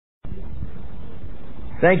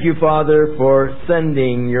Thank you, Father, for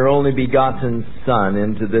sending your only begotten Son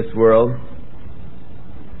into this world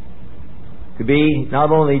to be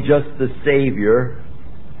not only just the Savior,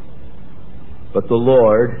 but the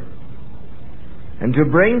Lord, and to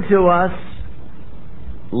bring to us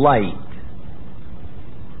light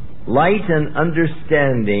and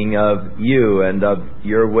understanding of you and of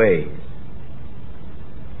your ways,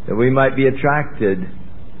 that we might be attracted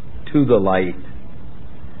to the light,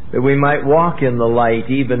 that we might walk in the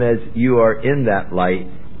light even as you are in that light,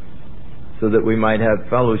 so that we might have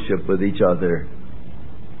fellowship with each other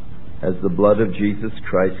as the blood of Jesus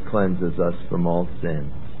Christ cleanses us from all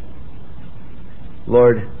sins.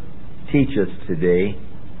 Lord, teach us today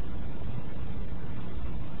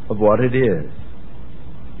of what it is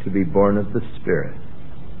to be born of the Spirit.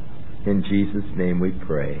 In Jesus' name we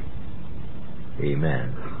pray.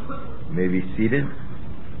 Amen. You may be seated.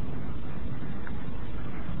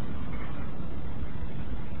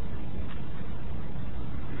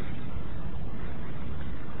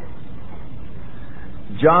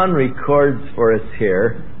 John records for us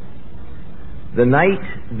here the night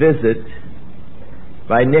visit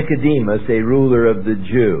by Nicodemus, a ruler of the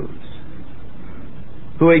Jews,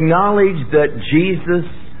 who acknowledged that Jesus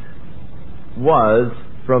was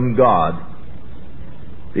from God.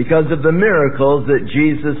 Because of the miracles that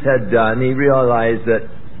Jesus had done, he realized that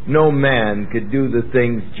no man could do the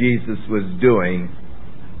things Jesus was doing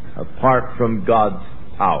apart from God's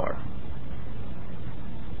power.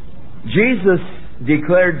 Jesus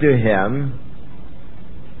declared to him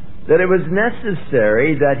that it was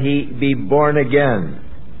necessary that he be born again.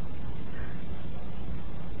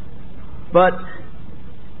 But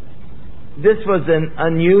this was an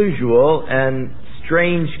unusual and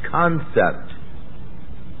strange concept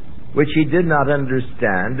which he did not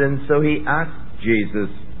understand, and so he asked Jesus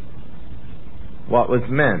what was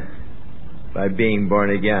meant by being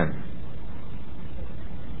born again.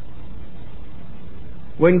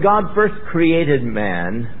 When God first created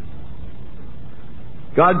man,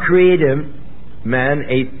 God created man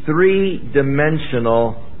a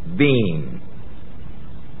three-dimensional being: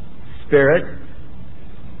 spirit,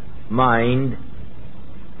 mind,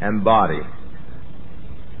 and body.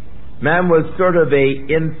 Man was sort of an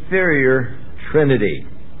inferior trinity.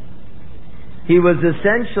 He was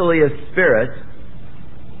essentially a spirit,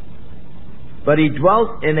 but he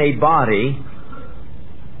dwelt in a body,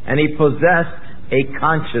 and he possessed a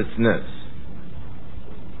consciousness.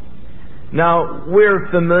 Now, we're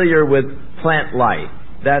familiar with plant life.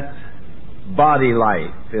 That's body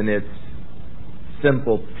life in its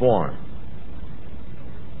simple form.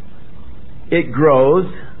 It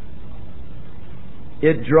grows.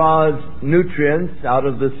 It draws nutrients out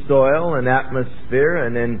of the soil and atmosphere,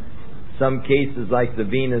 and in some cases, like the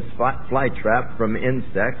Venus flytrap, from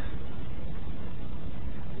insects.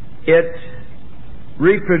 It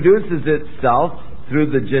reproduces itself through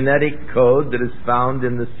the genetic code that is found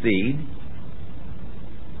in the seed.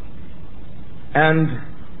 And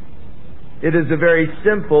it is a very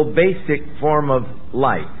simple, basic form of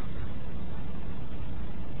life.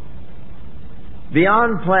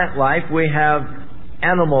 Beyond plant life, we have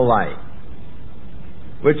animal life,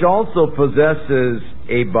 which also possesses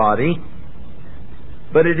a body,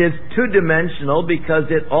 but it is two-dimensional because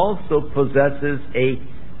it also possesses a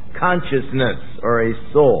consciousness or a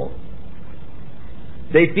soul.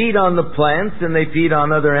 They feed on the plants and they feed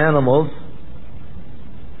on other animals.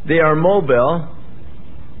 They are mobile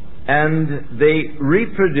and they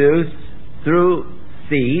reproduce through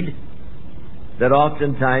seed that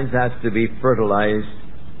oftentimes has to be fertilized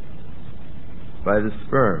by the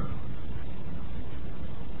sperm.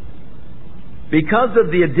 Because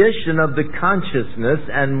of the addition of the consciousness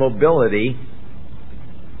and mobility,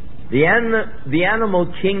 the animal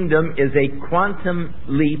kingdom is a quantum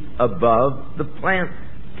leap above the plant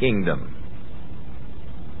kingdom.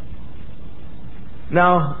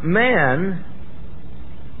 Now, man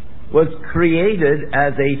was created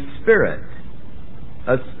as a spirit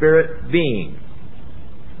being,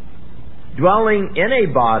 dwelling in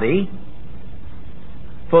a body,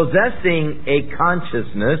 possessing a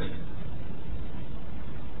consciousness,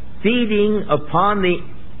 feeding upon the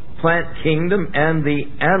plant kingdom and the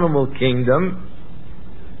animal kingdom,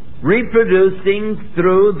 reproducing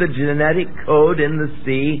through the genetic code in the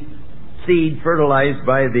seed fertilized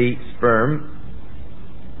by the sperm.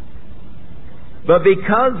 But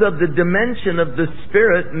because of the dimension of the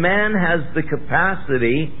Spirit, man has the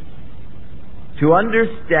capacity to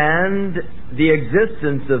understand the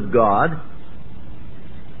existence of God.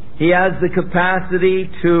 He has the capacity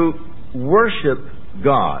to worship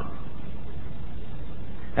God.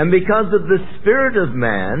 And because of the spirit of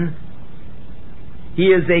man, He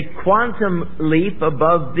is a quantum leap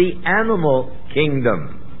above the animal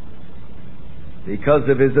kingdom because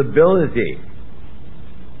of his ability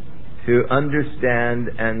to understand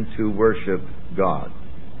and to worship God.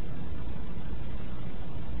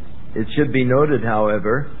 It should be noted,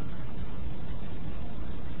 however,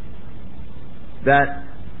 that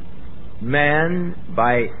man,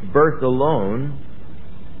 by birth alone,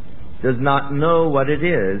 does not know what it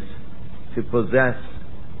is to possess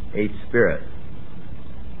a spirit.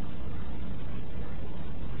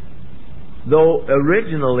 Though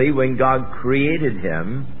originally, when God created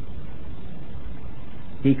him,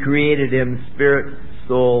 He created him spirit,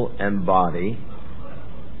 soul, and body,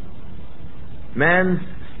 man's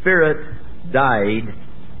spirit died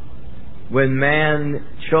when man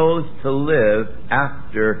chose to live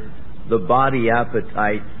after the body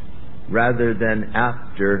appetites rather than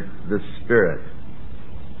after the spirit.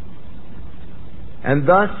 And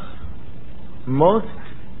thus, most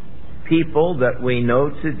people that we know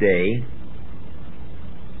today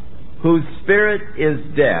whose spirit is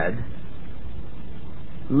dead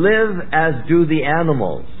live as do the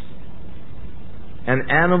animals, an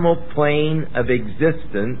animal plane of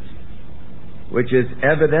existence which is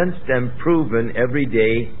evidenced and proven every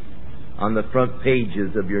day on the front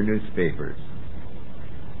pages of your newspapers.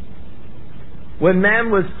 When man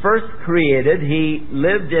was first created, he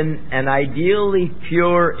lived in an ideally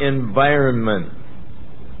pure environment,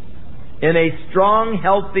 in a strong,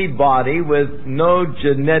 healthy body with no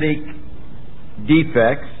genetic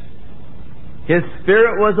defects. His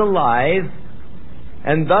spirit was alive,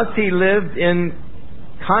 and thus he lived in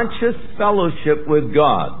conscious fellowship with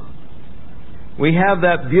God. We have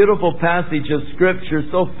that beautiful passage of Scripture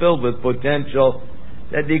so filled with potential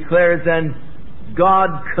that declares, and God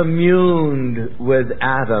communed with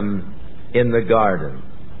Adam in the garden.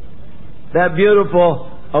 That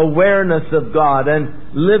beautiful awareness of God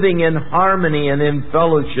and living in harmony and in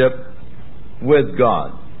fellowship with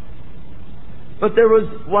God. But there was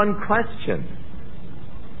one question.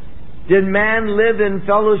 Did man live in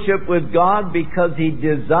fellowship with God because he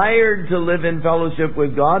desired to live in fellowship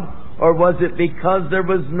with God, or was it because there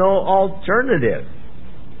was no alternative?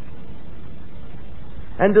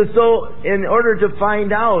 And so, in order to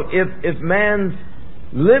find out if man's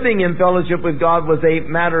living in fellowship with God was a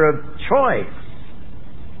matter of choice,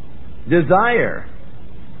 desire,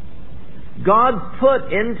 God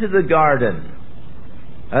put into the garden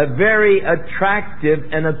a very attractive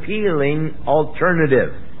and appealing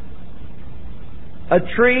alternative. A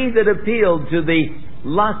tree that appealed to the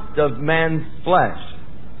lust of man's flesh.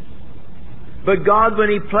 But God, when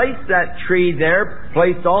He placed that tree there,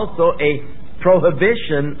 placed also a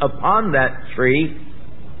prohibition upon that tree,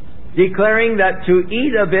 declaring that to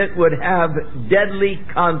eat of it would have deadly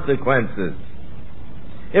consequences.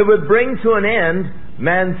 It would bring to an end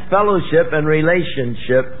man's fellowship and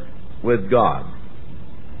relationship with God.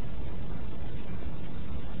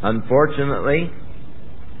 Unfortunately,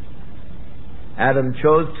 Adam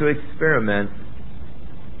chose to experiment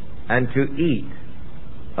and to eat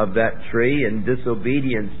of that tree in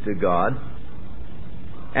disobedience to God.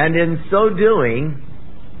 And in so doing,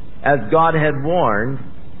 as God had warned,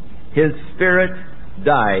 his spirit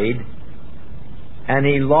died, and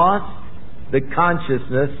he lost the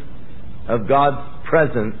consciousness of God's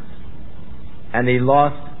presence, and he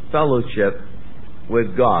lost fellowship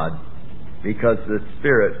with God because the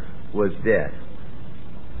spirit was dead.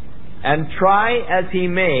 And try as he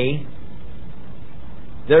may,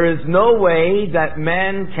 there is no way that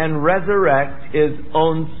man can resurrect his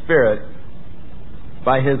own spirit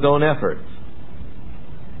by his own efforts.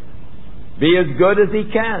 Be as good as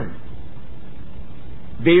he can.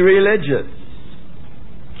 Be religious.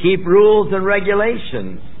 Keep rules and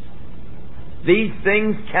regulations. These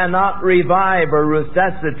things cannot revive or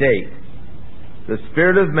resuscitate the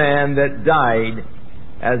spirit of man that died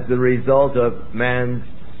as the result of man's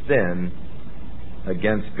sin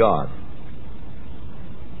against God.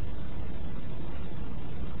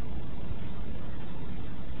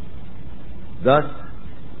 Thus,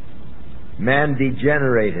 man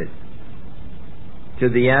degenerated to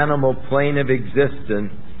the animal plane of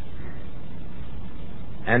existence,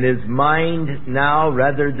 and his mind now,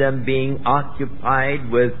 rather than being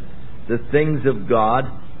occupied with the things of God,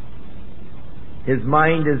 his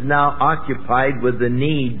mind is now occupied with the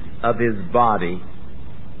needs of his body.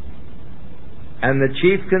 And the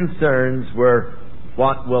chief concerns were,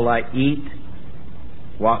 what will I eat?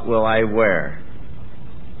 What will I wear?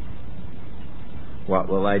 What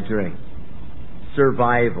will I drink?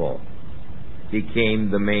 Survival became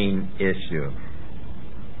the main issue.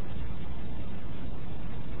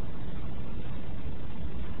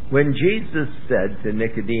 When Jesus said to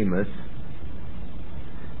Nicodemus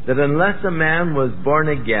that unless a man was born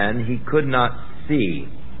again, he could not see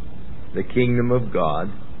the kingdom of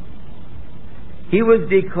God, he was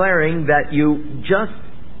declaring that you just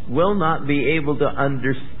will not be able to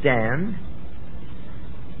understand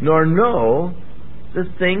nor know the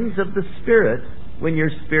things of the Spirit when your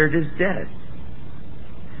spirit is dead.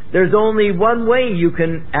 There's only one way you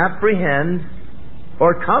can apprehend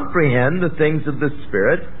or comprehend the things of the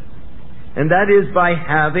Spirit, and that is by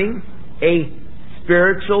having a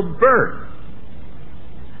spiritual birth.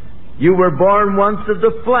 You were born once of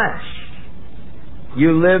the flesh.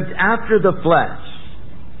 You lived after the flesh.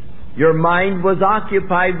 Your mind was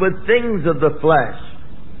occupied with things of the flesh.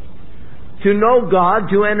 To know God,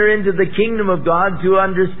 to enter into the kingdom of God, to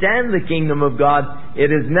understand the kingdom of God, it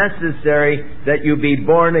is necessary that you be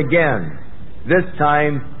born again. This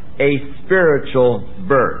time, a spiritual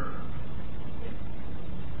birth.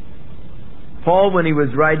 Paul, when he was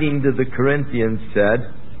writing to the Corinthians,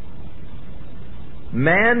 said,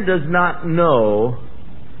 "Man does not know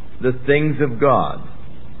the things of God.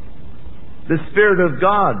 The Spirit of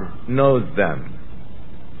God knows them."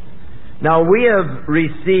 Now we have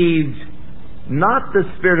received not the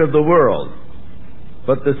spirit of the world,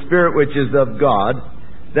 but the Spirit which is of God,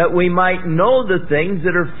 that we might know the things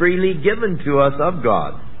that are freely given to us of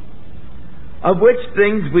God. Of which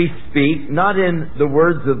things we speak, not in the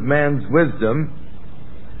words of man's wisdom,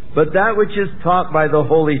 but that which is taught by the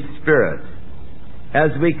Holy Spirit,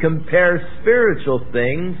 as we compare spiritual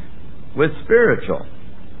things with spiritual.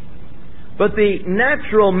 But the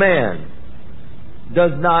natural man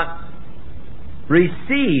does not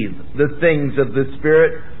receive the things of the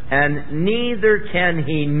Spirit, and neither can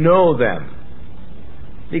he know them,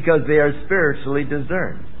 because they are spiritually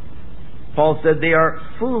discerned. Paul said they are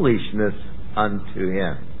foolishness unto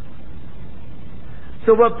him.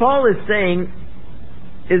 So what Paul is saying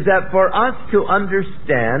is that for us to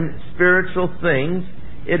understand spiritual things,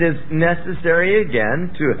 it is necessary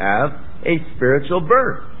again to have a spiritual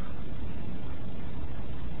birth.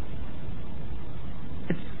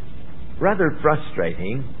 It's rather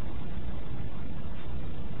frustrating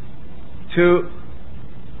to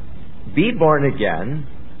be born again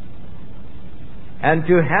and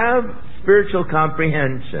to have spiritual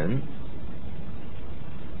comprehension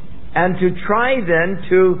and to try then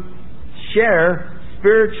to share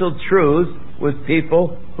spiritual truths with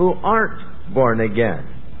people who aren't born again.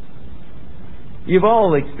 You've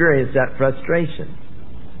all experienced that frustration.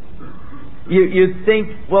 You think,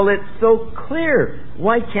 well, it's so clear.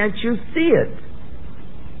 Why can't you see it?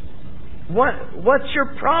 What's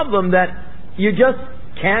your problem that you just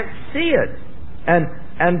can't see it?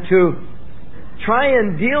 And to try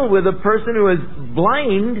and deal with a person who is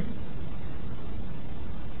blind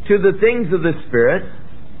to the things of the Spirit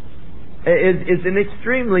is an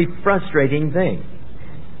extremely frustrating thing.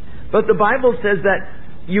 But the Bible says that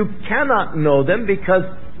you cannot know them because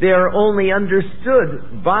they are only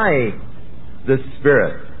understood by the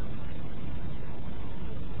Spirit.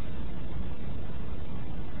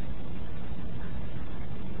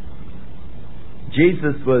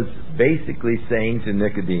 Jesus was basically saying to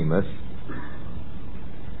Nicodemus,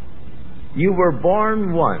 you were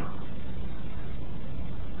born once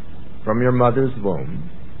from your mother's womb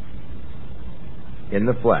in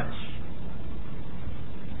the flesh.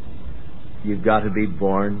 You've got to be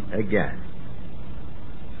born again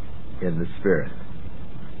in the Spirit.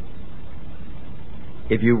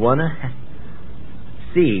 If you want to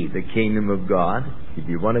see the kingdom of God, if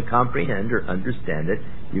you want to comprehend or understand it,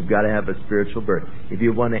 you've got to have a spiritual birth. If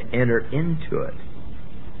you want to enter into it,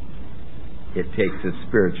 it takes a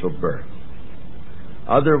spiritual birth.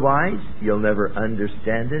 Otherwise, you'll never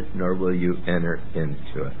understand it, nor will you enter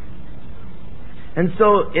into it. And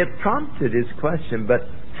so it prompted his question, but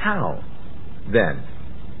how then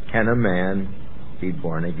can a man be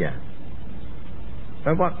born again?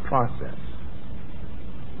 By what process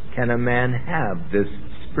can a man have this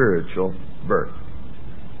spiritual birth?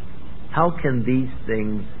 How can these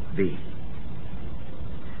things be?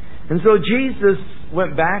 And so Jesus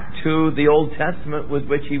went back to the Old Testament with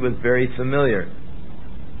which he was very familiar.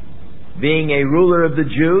 Being a ruler of the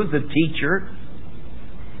Jews, a teacher,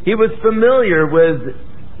 he was familiar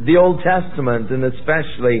with the Old Testament and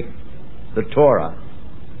especially the Torah.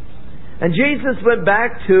 And Jesus went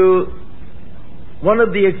back to one of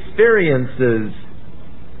the experiences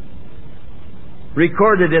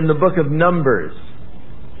recorded in the book of Numbers.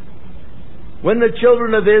 When the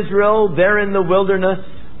children of Israel, there in the wilderness,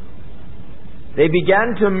 they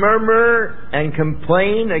began to murmur and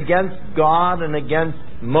complain against God and against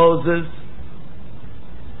Moses,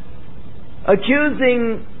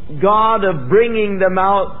 accusing God of bringing them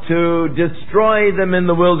out to destroy them in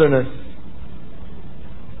the wilderness.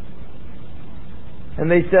 And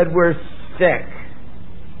they said, we're sick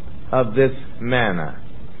of this manna.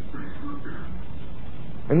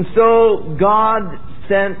 And so God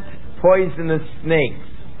sent poisonous snakes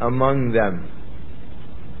among them.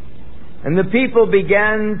 And the people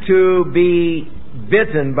began to be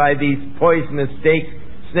bitten by these poisonous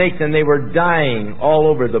snakes, and they were dying all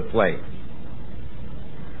over the place.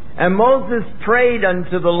 And Moses prayed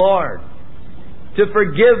unto the Lord to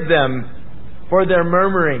forgive them for their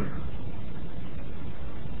murmuring.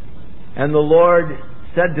 And the Lord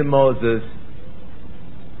said to Moses,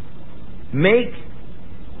 make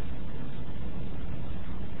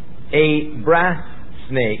a brass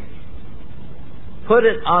snake, put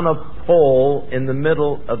it on a pole in the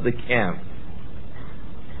middle of the camp.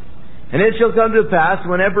 And it shall come to pass,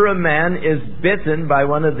 whenever a man is bitten by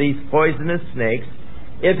one of these poisonous snakes,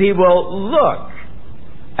 if he will look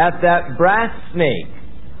at that brass snake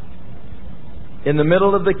in the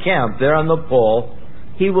middle of the camp there on the pole,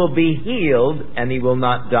 he will be healed and he will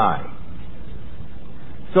not die.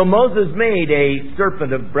 So Moses made a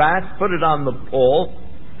serpent of brass, put it on the pole,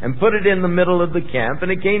 and put it in the middle of the camp.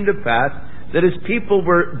 And it came to pass that as people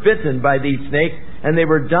were bitten by these snakes and they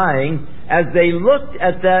were dying, as they looked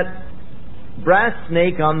at that brass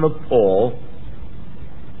snake on the pole,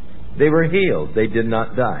 they were healed. They did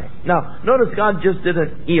not die. Now, notice God just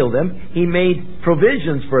didn't heal them. He made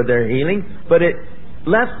provisions for their healing, but it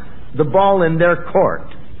left the ball in their court.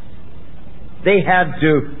 They had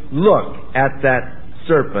to look at that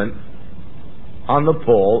serpent on the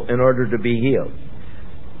pole in order to be healed.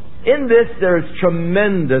 In this, there is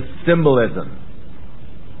tremendous symbolism.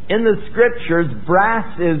 In the Scriptures,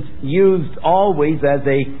 brass is used always as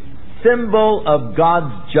a symbol of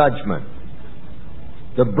God's judgment.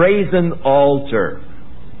 The brazen altar,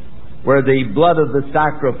 where the blood of the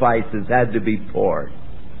sacrifices had to be poured.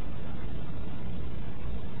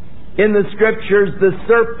 In the Scriptures, the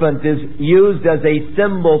serpent is used as a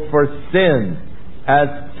symbol for sin, as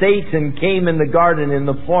Satan came in the garden in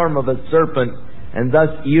the form of a serpent, and thus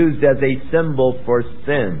used as a symbol for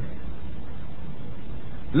sin.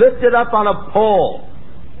 Lifted up on a pole.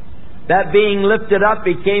 That being lifted up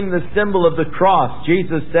became the symbol of the cross.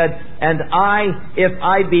 Jesus said, and I, if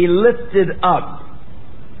I be lifted up,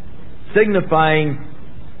 signifying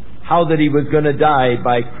how that he was going to die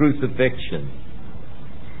by crucifixion.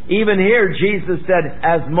 Even here, Jesus said,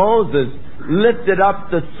 as Moses lifted up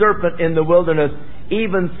the serpent in the wilderness,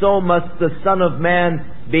 even so must the Son of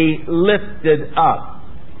Man be lifted up.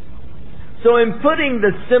 So in putting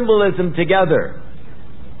the symbolism together,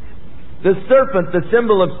 the serpent, the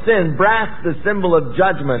symbol of sin, brass, the symbol of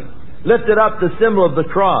judgment, lifted up, the symbol of the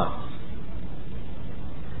cross.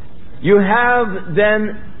 You have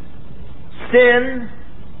then sin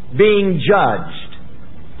being judged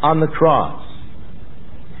on the cross.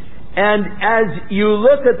 And as you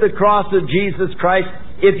look at the cross of Jesus Christ,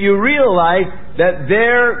 if you realize that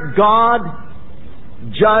there God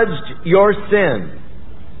judged your sin,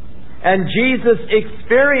 and Jesus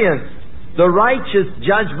experienced the righteous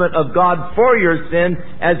judgment of God for your sin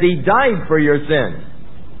as He died for your sin.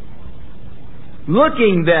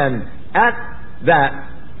 Looking then at that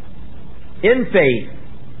in faith,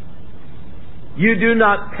 you do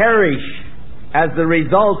not perish as the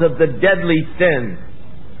result of the deadly sin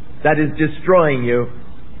that is destroying you,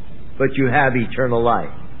 but you have eternal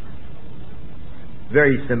life.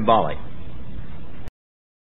 Very symbolic.